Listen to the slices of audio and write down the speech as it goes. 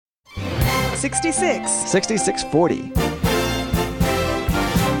6640.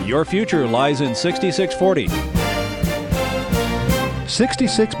 Your future lies in 6640.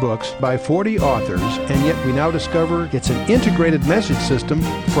 66 books by 40 authors, and yet we now discover it's an integrated message system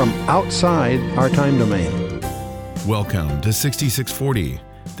from outside our time domain. Welcome to 6640,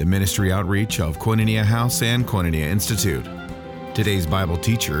 the ministry outreach of Koinonia House and Koinonia Institute. Today's Bible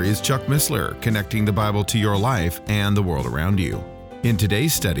teacher is Chuck Missler, connecting the Bible to your life and the world around you. In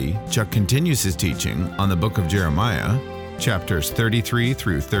today's study, Chuck continues his teaching on the book of Jeremiah, chapters 33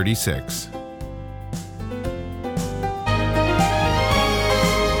 through 36.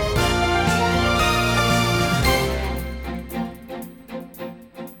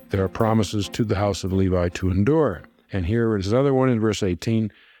 There are promises to the house of Levi to endure. And here is another one in verse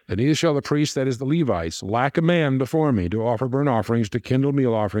 18, that neither shall the priests, that is the Levites, lack a man before me to offer burnt offerings, to kindle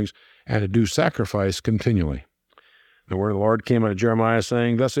meal offerings, and to do sacrifice continually. The word of the Lord came unto Jeremiah,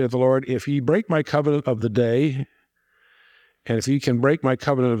 saying, Thus saith the Lord, if ye break my covenant of the day, and if ye can break my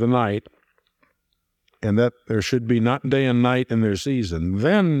covenant of the night, and that there should be not day and night in their season,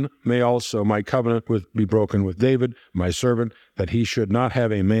 then may also my covenant be broken with David, my servant, that he should not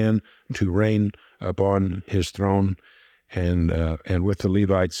have a man to reign upon his throne, and with the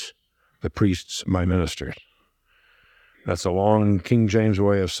Levites, the priests, my ministers. That's a long King James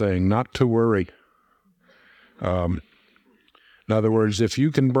way of saying not to worry. In other words, if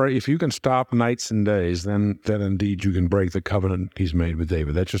you can stop nights and days, then indeed you can break the covenant he's made with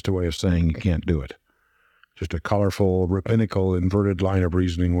David. That's just a way of saying you can't do it. Just a colorful, rabbinical, inverted line of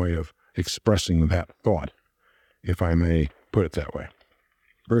reasoning way of expressing that thought, if I may put it that way.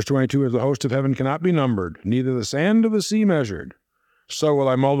 Verse 22, as the host of heaven cannot be numbered, neither the sand of the sea measured, so will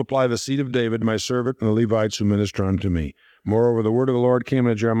I multiply the seed of David, my servant, and the Levites who minister unto me. Moreover, the word of the Lord came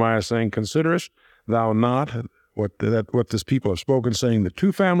unto Jeremiah, saying, Considerest thou not what this people have spoken, saying, The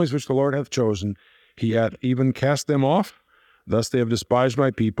two families which the Lord hath chosen, he hath even cast them off? Thus they have despised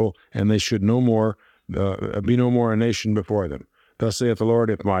my people, and they should no more be no more a nation before them. Thus saith the Lord,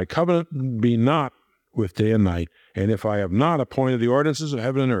 if my covenant be not with day and night, and if I have not appointed the ordinances of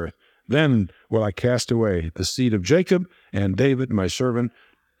heaven and earth, then will I cast away the seed of Jacob and David my servant,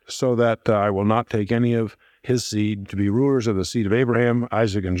 so that I will not take any of his seed to be rulers of the seed of Abraham,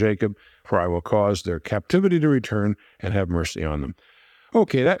 Isaac, and Jacob, for I will cause their captivity to return and have mercy on them.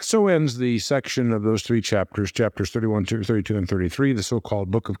 Okay, that so ends the section of those three chapters 31, 32, and 33, the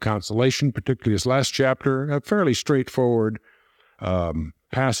so-called Book of Consolation, particularly this last chapter, a fairly straightforward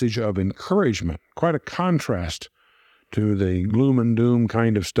passage of encouragement, quite a contrast to the gloom and doom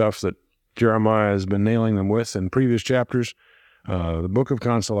kind of stuff that Jeremiah has been nailing them with in previous chapters, the Book of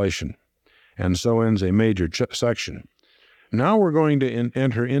Consolation. And so ends a major section. Now we're going to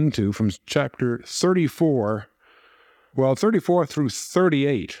enter into, from chapter 34 through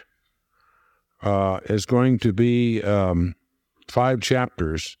 38 is going to be 5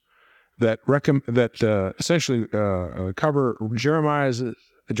 chapters that essentially cover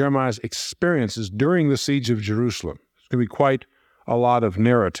Jeremiah's experiences during the siege of Jerusalem. It's going to be quite a lot of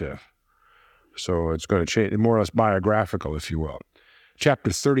narrative. So it's going to change, more or less biographical, if you will.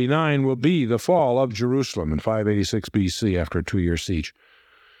 Chapter 39 will be the fall of Jerusalem in 586 BC after a 2-year siege.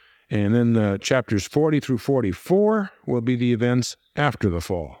 And then chapters 40 through 44 will be the events after the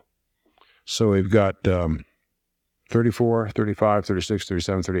fall. So we've got 34, 35, 36,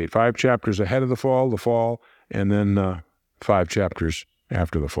 37, 38, 5 chapters ahead of the fall, and then 5 chapters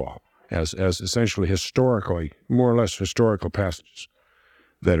after the fall, as essentially historically, more or less historical passages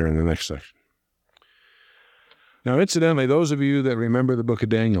that are in the next section. Now, incidentally, those of you that remember the book of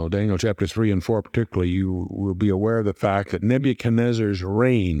Daniel chapter 3 and 4 particularly, you will be aware of the fact that Nebuchadnezzar's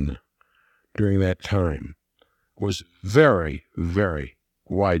reign during that time was very, very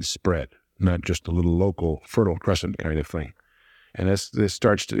widespread, not just a little local Fertile Crescent kind of thing. And this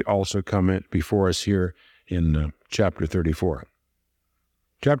starts to also come in before us here in chapter 34.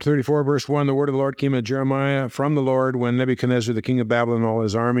 Chapter 34, verse 1, the word of the Lord came to Jeremiah from the Lord when Nebuchadnezzar, the king of Babylon, and all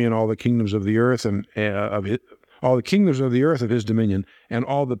his army, and all the kingdoms of the earth, and all the kingdoms of the earth of his dominion, and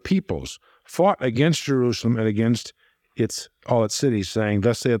all the peoples fought against Jerusalem and against all its cities, saying,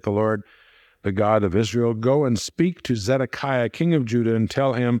 Thus saith the Lord, the God of Israel, Go and speak to Zedekiah, king of Judah, and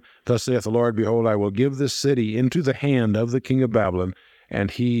tell him, Thus saith the Lord, Behold, I will give this city into the hand of the king of Babylon,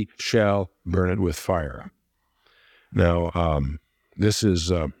 and he shall burn it with fire. Now, this is,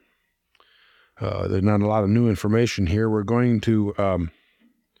 there's not a lot of new information here. We're going to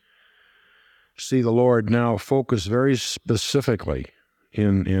see the Lord now focus very specifically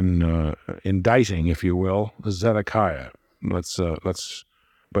in indicting, if you will, Zedekiah.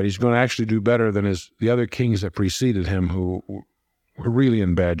 But he's going to actually do better than the other kings that preceded him, who were really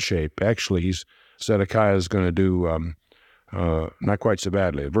in bad shape. Actually, Zedekiah is going to do not quite so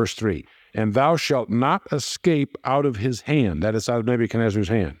badly. Verse 3, and thou shalt not escape out of his hand. That is, out of Nebuchadnezzar's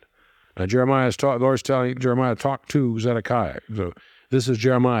hand. Now, the Lord's telling Jeremiah, talk to Zedekiah. So this is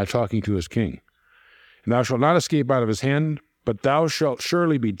Jeremiah talking to his king. And thou shalt not escape out of his hand, but thou shalt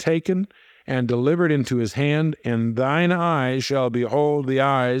surely be taken and delivered into his hand, and thine eyes shall behold the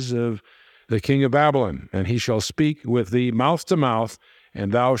eyes of the king of Babylon, and he shall speak with thee mouth to mouth,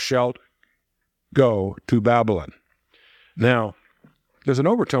 and thou shalt go to Babylon. Now, there's an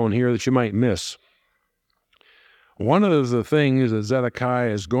overtone here that you might miss. One of the things that Zedekiah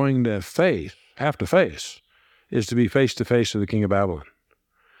is going to have to face, is to be face to face with the king of Babylon.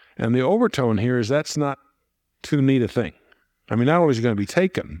 And the overtone here is that's not too neat a thing. I mean, not only is he going to be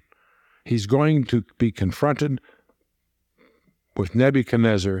taken, he's going to be confronted with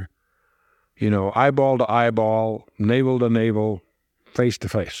Nebuchadnezzar, eyeball to eyeball, navel to navel, face to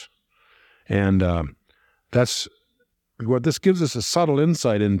face. And that's what this gives us a subtle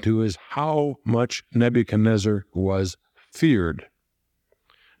insight into, is how much Nebuchadnezzar was feared.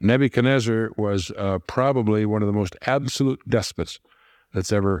 Nebuchadnezzar was probably one of the most absolute despots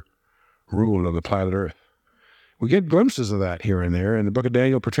that's ever ruled on the planet Earth. We get glimpses of that here and there, in the book of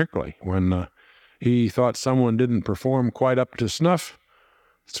Daniel particularly, when he thought someone didn't perform quite up to snuff,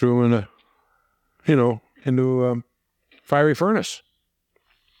 threw him into a fiery furnace.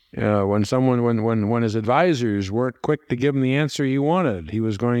 When his advisors weren't quick to give him the answer he wanted, he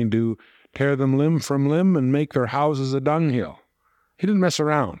was going to tear them limb from limb and make their houses a dunghill. He didn't mess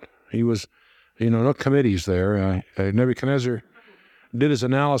around. He was, no committees there. Nebuchadnezzar did his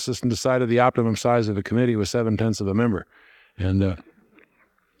analysis and decided the optimum size of a committee was 7/10 of a member. And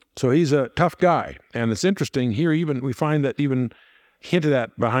so he's a tough guy. And it's interesting here, even we find that even hinted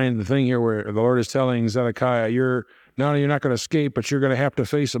at behind the thing here where the Lord is telling Zedekiah, not only you're not going to escape, but you're going to have to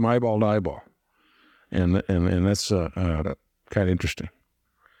face him eyeball to eyeball. And that's kind of interesting.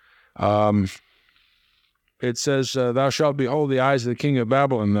 It says, thou shalt behold the eyes of the king of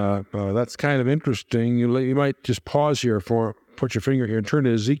Babylon. That's kind of interesting. You might just pause here put your finger here and turn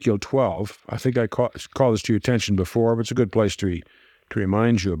to Ezekiel 12. I think I called this to your attention before, but it's a good place to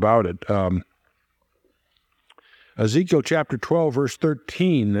remind you about it. Ezekiel chapter 12, verse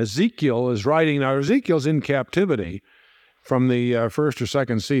 13. Ezekiel is writing, now Ezekiel's in captivity from the first or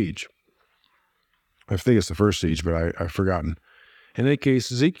second siege. I think it's the first siege, but I've forgotten. In any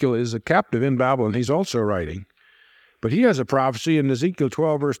case, Ezekiel is a captive in Babylon. He's also writing. But he has a prophecy in Ezekiel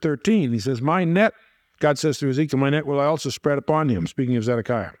 12, verse 13. He says, my net, God says through Ezekiel, my net will I also spread upon him, speaking of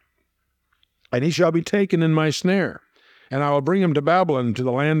Zedekiah. And he shall be taken in my snare, and I will bring him to Babylon, to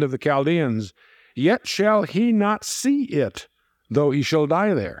the land of the Chaldeans. Yet shall he not see it, though he shall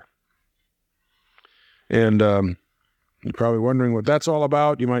die there. And you're probably wondering what that's all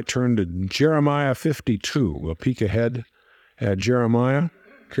about. You might turn to Jeremiah 52. We'll peek ahead at Jeremiah,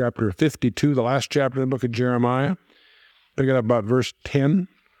 chapter 52, the last chapter of the book of Jeremiah. Pick it up about verse 10,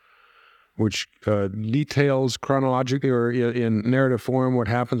 which details chronologically or in narrative form what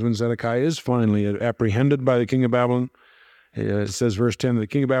happens when Zedekiah is finally apprehended by the king of Babylon. It says, verse 10, the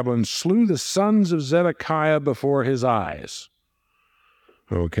king of Babylon slew the sons of Zedekiah before his eyes.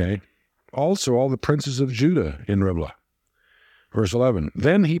 Okay. Also, all the princes of Judah in Riblah. Verse 11,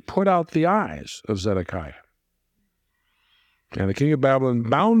 then he put out the eyes of Zedekiah. And the king of Babylon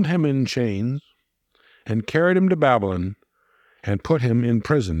bound him in chains and carried him to Babylon and put him in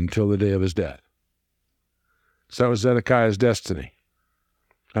prison until the day of his death. So that was Zedekiah's destiny.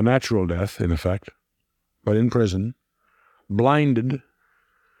 A natural death, in effect, but in prison, blinded,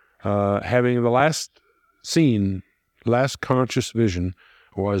 having the last conscious vision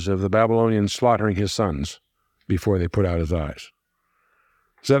was of the Babylonians slaughtering his sons before they put out his eyes.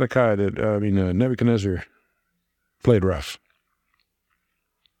 Nebuchadnezzar played rough.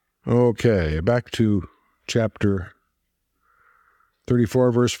 Okay, back to chapter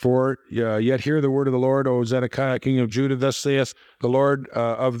 34, verse 4. Yet hear the word of the Lord, O Zedekiah, king of Judah. Thus saith the Lord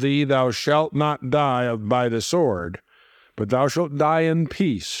of thee, thou shalt not die by the sword, but thou shalt die in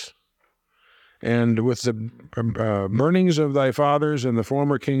peace. And with the burnings of thy fathers and the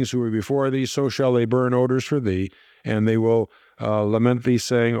former kings who were before thee, so shall they burn odors for thee, and they will lament thee,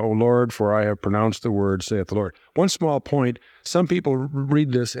 saying, O Lord, for I have pronounced the word, saith the Lord. One small point, some people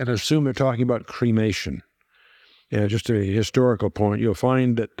read this and assume they're talking about cremation. Just a historical point, you'll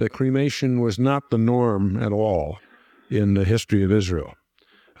find that the cremation was not the norm at all in the history of Israel.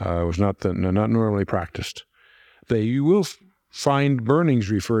 It was not normally practiced. You will find burnings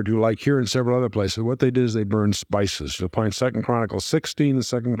referred to, like here in several other places. What they did is they burned spices. You'll find 2 Chronicles 16 and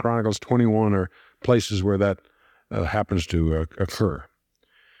 2 Chronicles 21 are places where that happens to occur.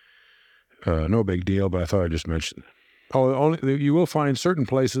 No big deal, but I thought I'd just mention it. You will find certain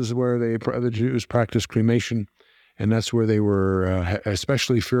places where the Jews practiced cremation, and that's where they were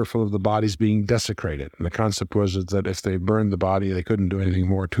especially fearful of the bodies being desecrated. And the concept was that if they burned the body, they couldn't do anything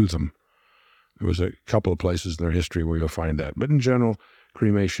more to them. There was a couple of places in their history where you'll find that. But in general,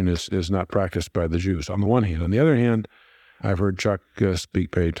 cremation is not practiced by the Jews, on the one hand. On the other hand, I've heard Chuck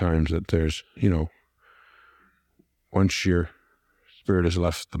speak many times that there's, once your spirit has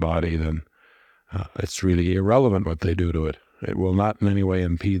left the body, then it's really irrelevant what they do to it. It will not in any way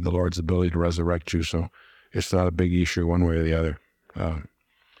impede the Lord's ability to resurrect you, so it's not a big issue one way or the other.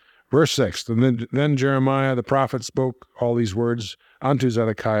 Verse 6, then Jeremiah the prophet spoke all these words unto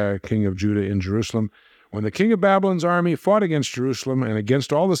Zedekiah, king of Judah in Jerusalem, when the king of Babylon's army fought against Jerusalem and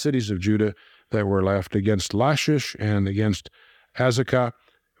against all the cities of Judah that were left, against Lachish and against Azekah,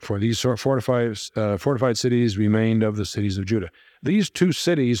 for these fortified cities remained of the cities of Judah. These two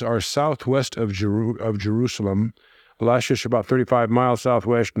cities are southwest of Jerusalem, Lachish about 35 miles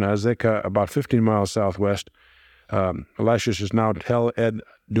southwest, and Azekah about 15 miles southwest. Lachish is now Tel Ed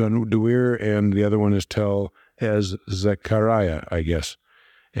Duir, and the other one is Tel Ez Zechariah, I guess.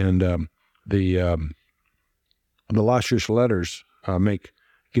 And the Lachish letters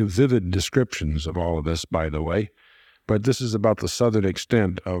give vivid descriptions of all of this, by the way. But this is about the southern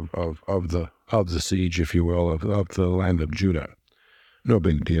extent of the siege, if you will, of the land of Judah. No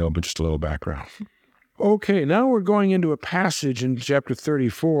big deal, but just a little background. Okay, now we're going into a passage in chapter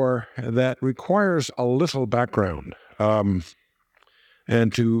 34 that requires a little background. And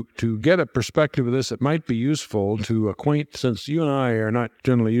to get a perspective of this, it might be useful to acquaint, since you and I are not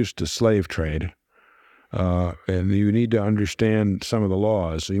generally used to slave trade, and you need to understand some of the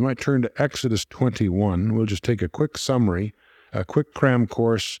laws. So you might turn to Exodus 21. We'll just take a quick summary, a quick cram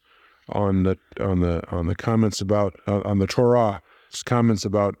course on the comments about on the Torah's comments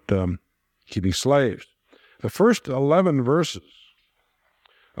about keeping slaves. The first 11 verses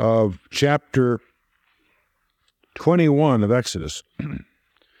of chapter 21 of Exodus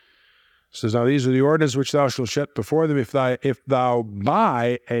says, now these are the ordinances which thou shalt set before them. If thou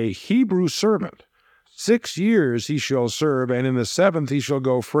buy a Hebrew servant, 6 years he shall serve, and in the 7th he shall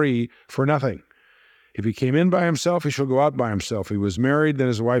go free for nothing. If he came in by himself, he shall go out by himself. If he was married, then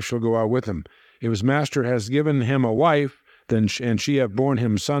his wife shall go out with him. If his master has given him a wife, and she have borne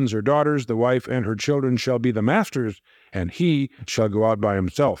him sons or daughters, the wife and her children shall be the master's, and he shall go out by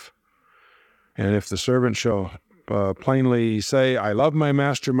himself. And if the servant shall plainly say, I love my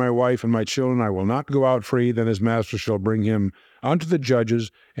master, my wife, and my children, I will not go out free, then his master shall bring him unto the judges,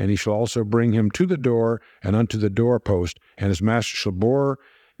 and he shall also bring him to the door and unto the doorpost, and his master shall bore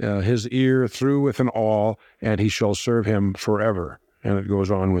his ear through with an awl, and he shall serve him forever. And it goes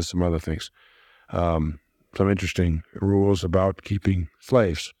on with some other things. Some interesting rules about keeping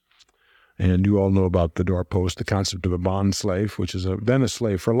slaves. And you all know about the doorpost, the concept of a bond slave, which is then a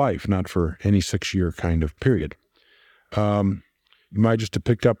slave for life, not for any 6-year kind of period. You might just have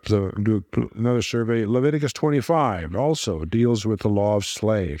picked up do another survey. Leviticus 25 also deals with the law of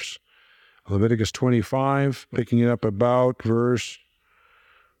slaves. Leviticus 25, picking it up about verse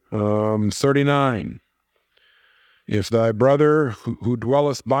 39. If thy brother who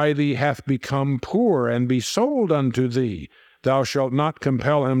dwelleth by thee hath become poor and be sold unto thee, thou shalt not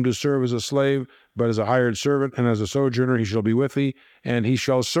compel him to serve as a slave, but as a hired servant, and as a sojourner he shall be with thee, and he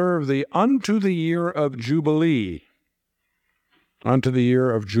shall serve thee unto the year of Jubilee. Unto the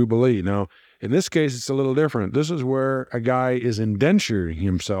year of Jubilee. Now, in this case, it's a little different. This is where a guy is indenturing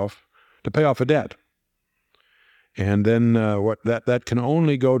himself to pay off a debt. And then that can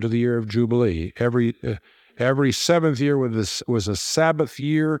only go to the year of Jubilee. Every 7th year was a Sabbath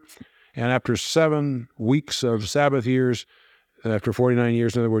year, and after 7 weeks of Sabbath years, after 49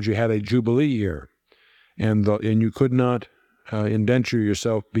 years, in other words, you had a Jubilee year, and you could not indenture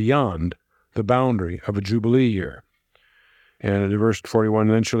yourself beyond the boundary of a Jubilee year. And in verse 41,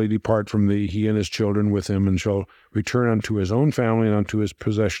 then shall he depart from thee, he and his children with him, and shall return unto his own family and unto his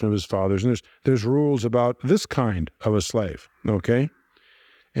possession of his fathers. And there's rules about this kind of a slave, okay?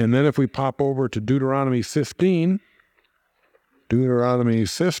 And then if we pop over to Deuteronomy 15,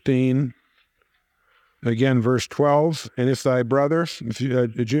 again, verse 12, and if thy brother,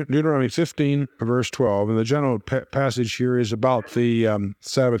 Deuteronomy 15, verse 12, and the general passage here is about the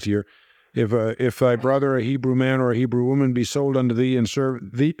Sabbath year. If thy brother, a Hebrew man or a Hebrew woman, be sold unto thee and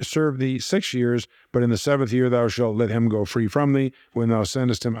serve thee 6 years, but in the 7th year thou shalt let him go free from thee. When thou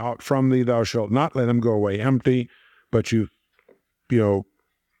sendest him out from thee, thou shalt not let him go away empty, but you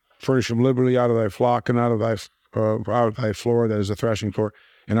furnish him liberally out of thy flock and out of thy floor, that is the threshing floor,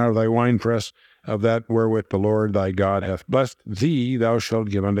 and out of thy winepress, of that wherewith the Lord thy God hath blessed thee, thou shalt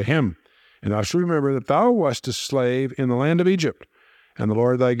give unto him. And thou shalt remember that thou wast a slave in the land of Egypt, and the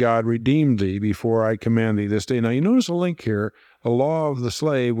Lord thy God redeemed thee before I command thee this day. Now you notice a link here. The law of the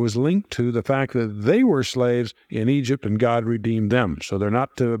slave was linked to the fact that they were slaves in Egypt and God redeemed them. So they're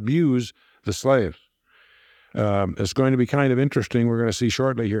not to abuse the slaves. It's going to be kind of interesting. We're going to see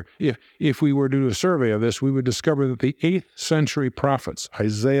shortly here. If we were to do a survey of this, we would discover that the 8th century prophets,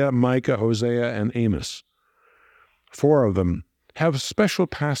 Isaiah, Micah, Hosea, and Amos, 4 of them have special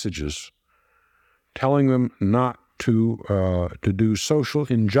passages telling them not to do social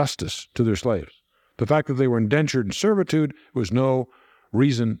injustice to their slaves. The fact that they were indentured servitude was no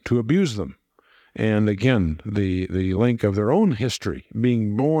reason to abuse them. And again, the link of their own history,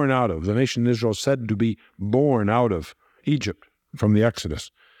 being born out of, the nation Israel said to be born out of Egypt from the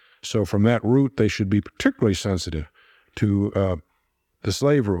Exodus. So from that root, they should be particularly sensitive to the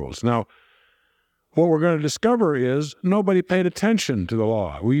slave rules. Now, what we're going to discover is nobody paid attention to the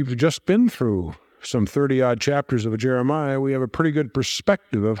law. We've just been through some 30-odd chapters of Jeremiah. We have a pretty good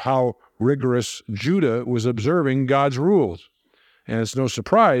perspective of how rigorous Judah was observing God's rules. And it's no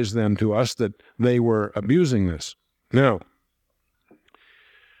surprise then to us that they were abusing this. Now,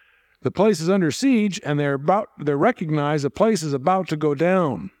 the place is under siege, and they recognize the place is about to go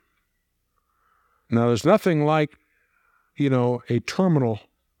down. Now, there's nothing like, a terminal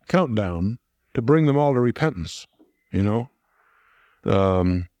countdown to bring them all to repentance,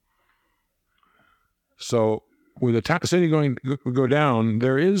 So with the city going to go down,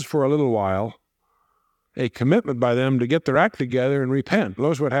 there is for a little while a commitment by them to get their act together and repent.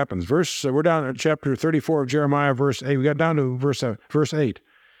 Notice what happens. We're down at chapter 34 of Jeremiah, verse 8. We got down to verse 8.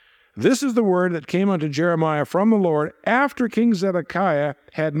 This is the word that came unto Jeremiah from the Lord after King Zedekiah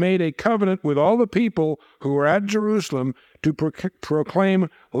had made a covenant with all the people who were at Jerusalem to proclaim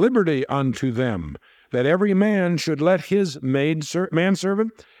liberty unto them, that every man should let his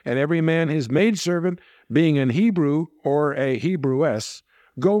manservant and every man his maidservant, being an Hebrew or a Hebrewess,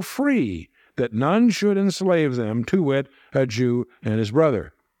 go free, that none should enslave them, to wit, a Jew and his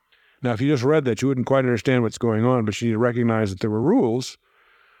brother. Now, if you just read that, you wouldn't quite understand what's going on, but you need to recognize that there were rules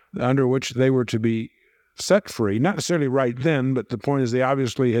under which they were to be set free, not necessarily right then, but the point is they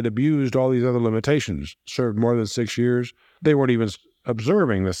obviously had abused all these other limitations, served more than 6 years. They weren't even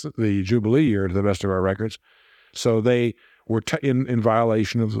observing the Jubilee year to the best of our records. So they were in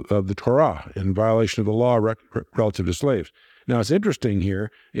violation of the Torah, in violation of the law relative to slaves. Now, what's interesting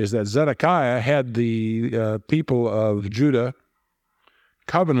here is that Zedekiah had the people of Judah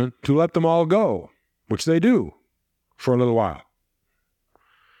covenant to let them all go, which they do for a little while.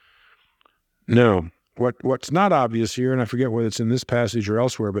 Now, what's not obvious here, and I forget whether it's in this passage or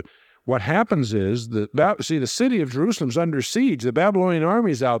elsewhere, but what happens is the city of Jerusalem's under siege. The Babylonian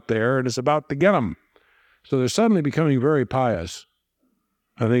army's out there, and it's about to get them. So they're suddenly becoming very pious.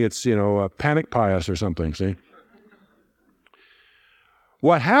 I think it's, panic pious or something, see?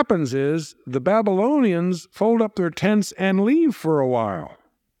 What happens is the Babylonians fold up their tents and leave for a while.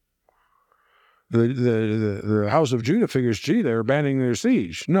 The house of Judah figures, they're abandoning their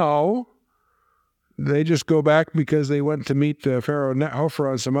siege. No, they just go back because they went to meet Pharaoh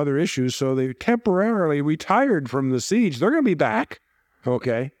Nehophar on some other issues, so they temporarily retired from the siege. They're going to be back,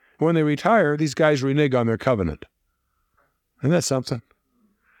 okay? When they retire, these guys renege on their covenant. And that's something.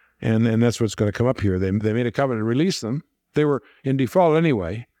 And that's what's going to come up here. They made a covenant to release them. They were in default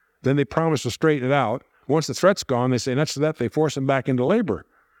anyway. Then they promised to straighten it out. Once the threat's gone, they say next to that, they force them back into labor.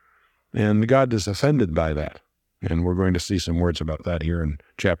 And God is offended by that. And we're going to see some words about that here in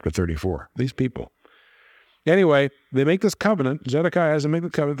chapter 34. These people. Anyway, they make this covenant. Zedekiah has to make the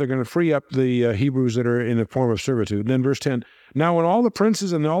covenant. They're going to free up the Hebrews that are in a form of servitude. And then verse 10, now when all the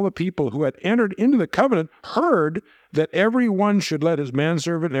princes and all the people who had entered into the covenant heard that every one should let his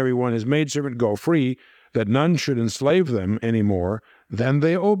manservant and every one his maidservant go free, that none should enslave them any more, then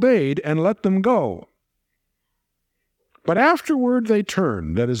they obeyed and let them go. But afterward they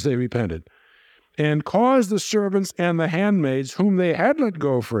turned, that is, they repented, and caused the servants and the handmaids whom they had let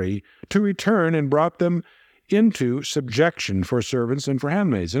go free to return and brought them into subjection for servants and for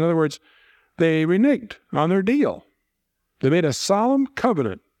handmaids. In other words, they reneged on their deal. They made a solemn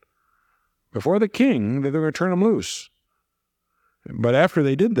covenant before the king that they were going to turn them loose. But after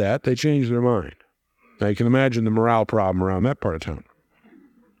they did that, they changed their mind. Now you can imagine the morale problem around that part of town.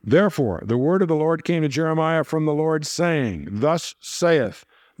 Therefore, the word of the Lord came to Jeremiah from the Lord, saying, thus saith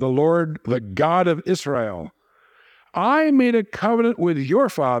the Lord, the God of Israel, I made a covenant with your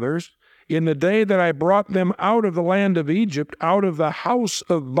fathers in the day that I brought them out of the land of Egypt, out of the house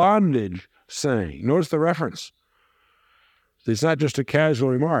of bondage, saying, notice the reference. It's not just a casual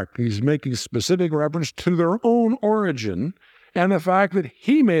remark. He's making specific reference to their own origin and the fact that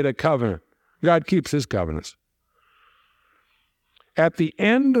he made a covenant. God keeps his covenants. At the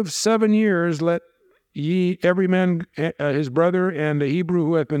end of 7 years, let ye every man his brother and the Hebrew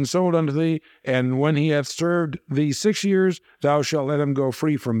who hath been sold unto thee, and when he hath served thee 6 years, thou shalt let him go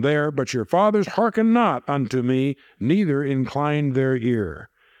free from there. But your fathers hearken not unto me, neither inclined their ear.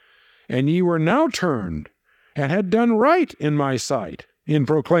 And ye were now turned, and had done right in my sight, in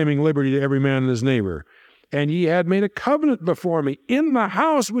proclaiming liberty to every man and his neighbor. And ye had made a covenant before me in the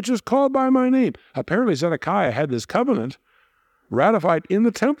house which is called by my name. Apparently Zedekiah had this covenant ratified in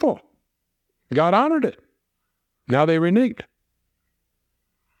the temple. God honored it. Now they reneged.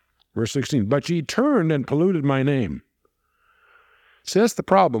 Verse 16, but ye turned and polluted my name. See, that's the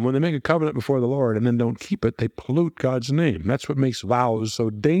problem. When they make a covenant before the Lord and then don't keep it, they pollute God's name. That's what makes vows so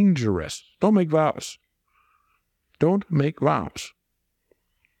dangerous. Don't make vows. Don't make vows.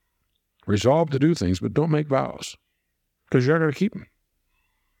 Resolve to do things, but don't make vows, because you're not going to keep them.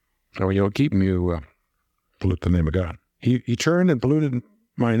 And when you don't keep them, you pollute the name of God. He turned and polluted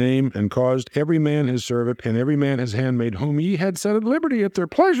my name, and caused every man his servant and every man his handmaid, whom ye had set at liberty at their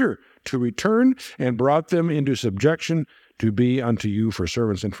pleasure, to return, and brought them into subjection to be unto you for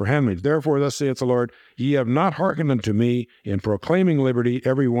servants and for handmaids. Therefore, thus saith the Lord, ye have not hearkened unto me in proclaiming liberty,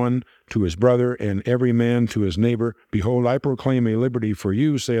 every one to his brother, and every man to his neighbor. Behold, I proclaim a liberty for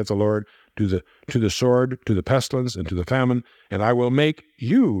you, saith the Lord, to the sword, to the pestilence, and to the famine, and I will make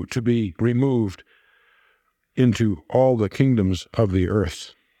you to be removed into all the kingdoms of the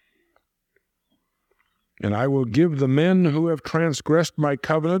earth. And I will give the men who have transgressed my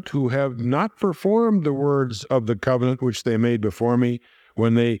covenant, who have not performed the words of the covenant which they made before me,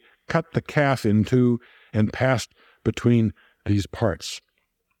 when they cut the calf in two and passed between these parts.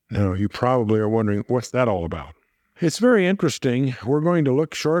 Now, you probably are wondering, what's that all about? It's very interesting. We're going to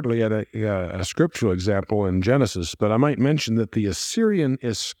look shortly at a scriptural example in Genesis, but I might mention that the Assyrian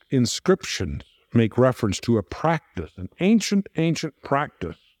inscriptions make reference to a practice, an ancient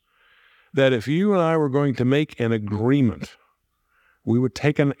practice, that if you and I were going to make an agreement, we would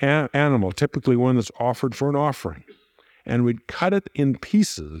take an animal, typically one that's offered for an offering, and we'd cut it in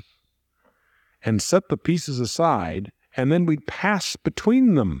pieces and set the pieces aside, and then we'd pass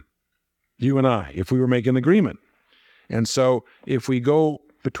between them, you and I, if we were making an agreement. And so if we go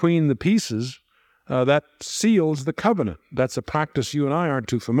between the pieces, that seals the covenant. That's a practice you and I aren't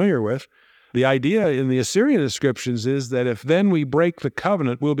too familiar with. The idea in the Assyrian inscriptions is that if then we break the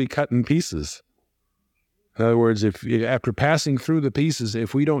covenant, we'll be cut in pieces. In other words, if after passing through the pieces,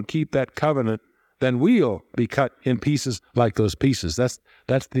 if we don't keep that covenant, then we'll be cut in pieces like those pieces.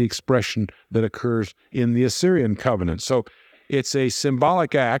 That's the expression that occurs in the Assyrian covenant. So it's a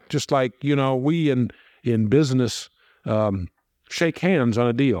symbolic act, just like, we in business shake hands on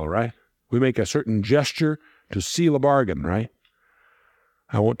a deal, right? We make a certain gesture to seal a bargain, right?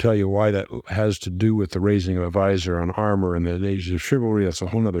 I won't tell you why that has to do with the raising of a visor on armor in the age of chivalry. That's a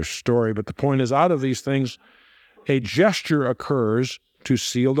whole other story. But the point is, out of these things, a gesture occurs to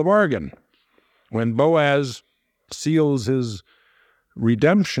seal the bargain. When Boaz seals his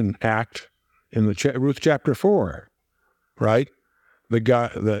redemption act in Ruth chapter 4, right? The guy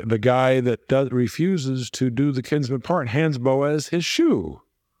that refuses to do the kinsman part hands Boaz his shoe.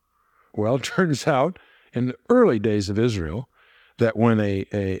 Well, it turns out in the early days of Israel that when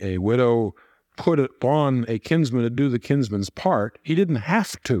a widow put upon a kinsman to do the kinsman's part, he didn't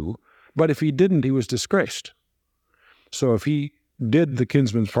have to, but if he didn't, he was disgraced. So if he did the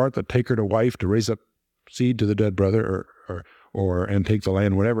kinsman's part, that take her to wife, to raise up seed to the dead brother, or and take the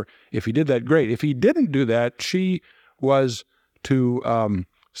land, whatever, if he did that, great. If he didn't do that, she was to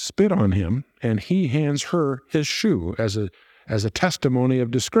spit on him, and he hands her his shoe as a testimony of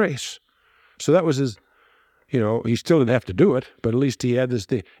disgrace. So that was his, he still didn't have to do it, but at least he had this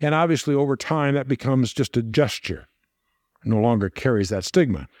thing. And obviously over time that becomes just a gesture. It no longer carries that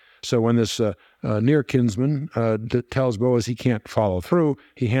stigma. So when this near kinsman tells Boaz he can't follow through,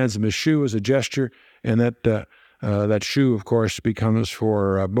 he hands him his shoe as a gesture, and that shoe, of course, becomes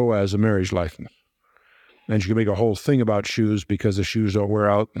for Boaz a marriage license. And you can make a whole thing about shoes, because the shoes don't wear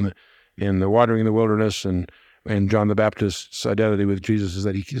out in the wandering in the wilderness, and John the Baptist's identity with Jesus is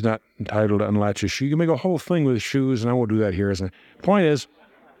that he's not entitled to unlatch his shoe. You can make a whole thing with shoes, and I won't do that here. The point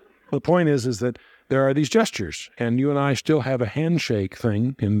is that there are these gestures, and you and I still have a handshake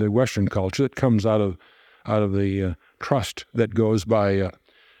thing in the Western culture that comes out of the trust that goes by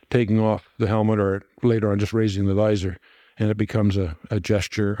taking off the helmet, or later on just raising the visor, and it becomes a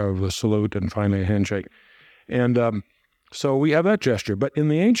gesture of a salute and finally a handshake. And so we have that gesture. But in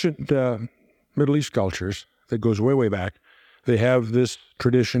the ancient Middle East cultures, that goes way, way back, they have this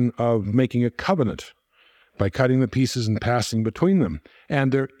tradition of making a covenant by cutting the pieces and passing between them.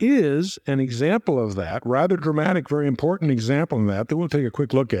 And there is an example of that, rather dramatic, very important example of that we'll take a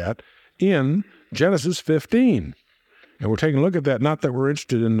quick look at in Genesis 15. And we're taking a look at that, not that we're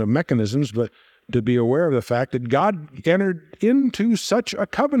interested in the mechanisms, but to be aware of the fact that God entered into such a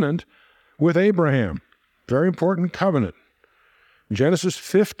covenant with Abraham. Very important covenant. Genesis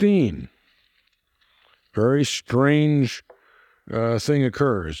 15. Very strange thing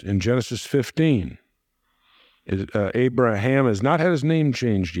occurs in Genesis 15. Abraham has not had his name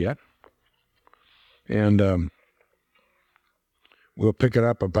changed yet. And we'll pick it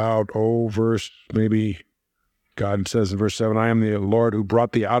up about, verse maybe, God says in verse 7, I am the Lord who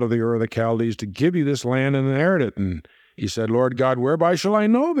brought thee out of the Ur of the Chaldees to give you this land and inherit it. And he said, Lord God, whereby shall I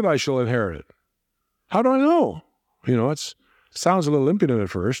know that I shall inherit it? How do I know? It sounds a little impudent at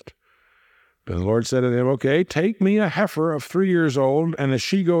first. But the Lord said to him, okay, take me a heifer of 3 years old, and a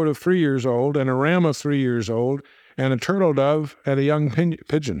she-goat of 3 years old, and a ram of 3 years old, and a turtle dove, and a young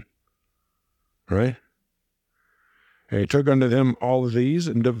pigeon. Right? And he took unto them all of these,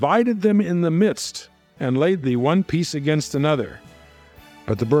 and divided them in the midst, and laid thee one piece against another.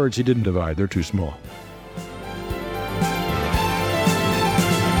 But the birds he didn't divide, they're too small.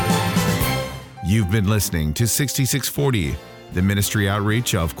 You've been listening to 6640, the ministry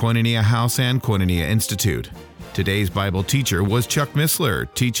outreach of Koinonia House and Koinonia Institute. Today's Bible teacher was Chuck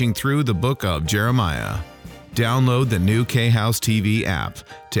Missler, teaching through the book of Jeremiah. Download the new K-House TV app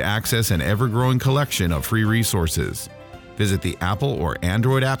to access an ever-growing collection of free resources. Visit the Apple or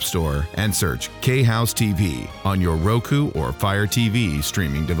Android App Store and search K-House TV on your Roku or Fire TV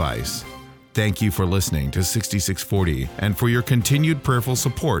streaming device. Thank you for listening to 6640 and for your continued prayerful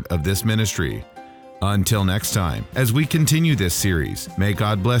support of this ministry. Until next time, as we continue this series, may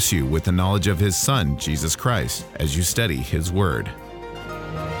God bless you with the knowledge of His Son, Jesus Christ, as you study His Word.